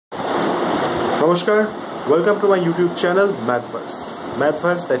Namaskar, welcome to my YouTube channel Mathverse.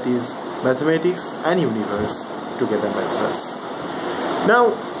 Mathverse, that is mathematics and universe together Mathverse.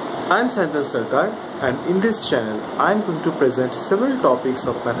 Now, I'm Chandan Sarkar, and in this channel I'm going to present several topics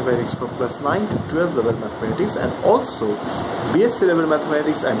of mathematics for class 9 to 12 level mathematics, and also BSc level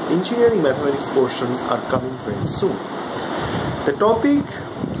mathematics and engineering mathematics portions are coming very soon. The topic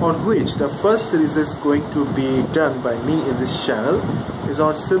on which the first series is going to be done by me in this channel is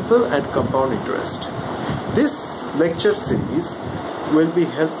on simple and compound interest. This lecture series will be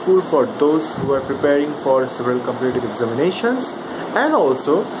helpful for those who are preparing for several competitive examinations and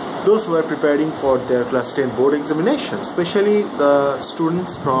also those who are preparing for their class 10 board examinations, especially the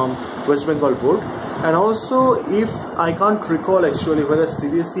students from West Bengal board. And also, if I can't recall actually whether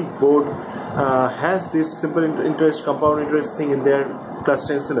CBSE board has this simple interest, compound interest thing in their class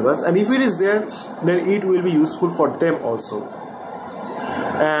 10 syllabus, and if it is there, then it will be useful for them also.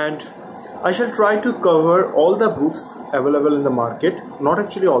 And I shall try to cover all the books available in the market, not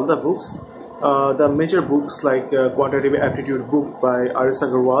actually all the books, the major books like Quantitative Aptitude book by R.S.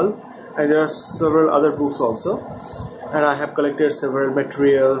 Agarwal, and there are several other books also. And I have collected several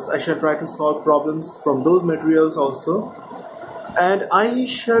materials. I shall try to solve problems from those materials also. And I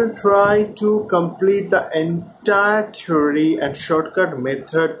shall try to complete the entire theory and shortcut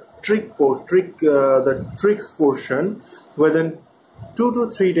method the tricks portion within 2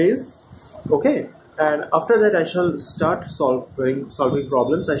 to 3 days. Okay, and after that I shall start solving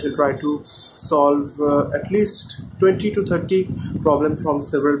problems. I shall try to solve at least 20 to 30 problems from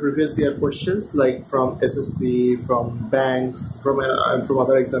several previous year questions, like from SSC, from banks, from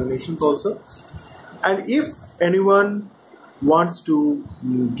other examinations also. And if anyone wants to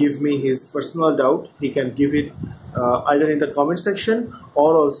give me his personal doubt, he can give it either in the comment section,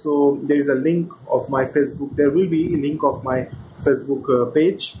 or also there is a link of my Facebook. There will be a link of my Facebook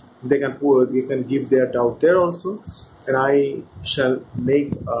page. They can give their doubt there also, and I shall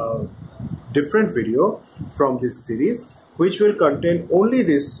make a different video from this series which will contain only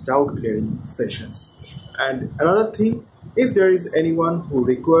these doubt clearing sessions. And another thing, if there is anyone who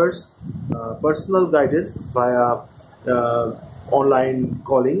requires personal guidance via online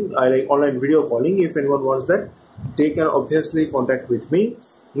calling, online video calling, if anyone wants that, they can obviously contact with me.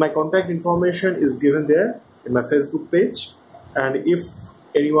 My contact information is given there in my Facebook page, and if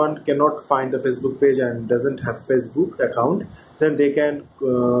anyone cannot find the Facebook page and doesn't have Facebook account, then they can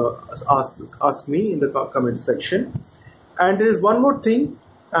ask me in the comment section. And there is one more thing,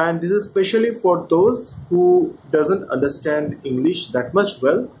 and this is especially for those who doesn't understand English that much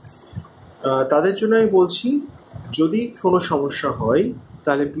well. তাদের জন্য আমি বলছি, যদি কোনো সমস্যা হয়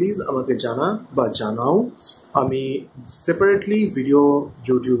তাহলে please আমাকে জানাও। আমি সেপারেটলি ভিডিও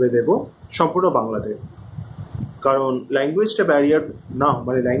ইউটিউবে দেব সম্পূর্ণ বাংলাতে, কারণ ল্যাঙ্গুয়েজটা ব্যারিয়ার না,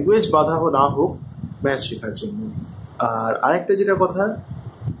 মানে ল্যাঙ্গুয়েজ বাধা না হোক ম্যাথ শেখার জন্য। আর আরেকটা যেটা কথা,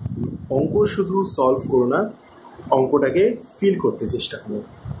 অঙ্ক শুধু সলভ করো না, অঙ্কটাকে ফিল করতে চেষ্টা করো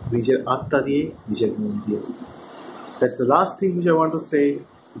নিজের আত্মা দিয়ে, নিজের মন দিয়ে। That's the last thing which I want to say.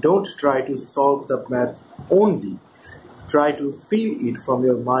 Don't try to solve the math only. Try to feel it from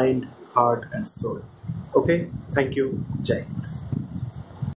your mind, heart and soul. Okay? Thank you. Jai Hind.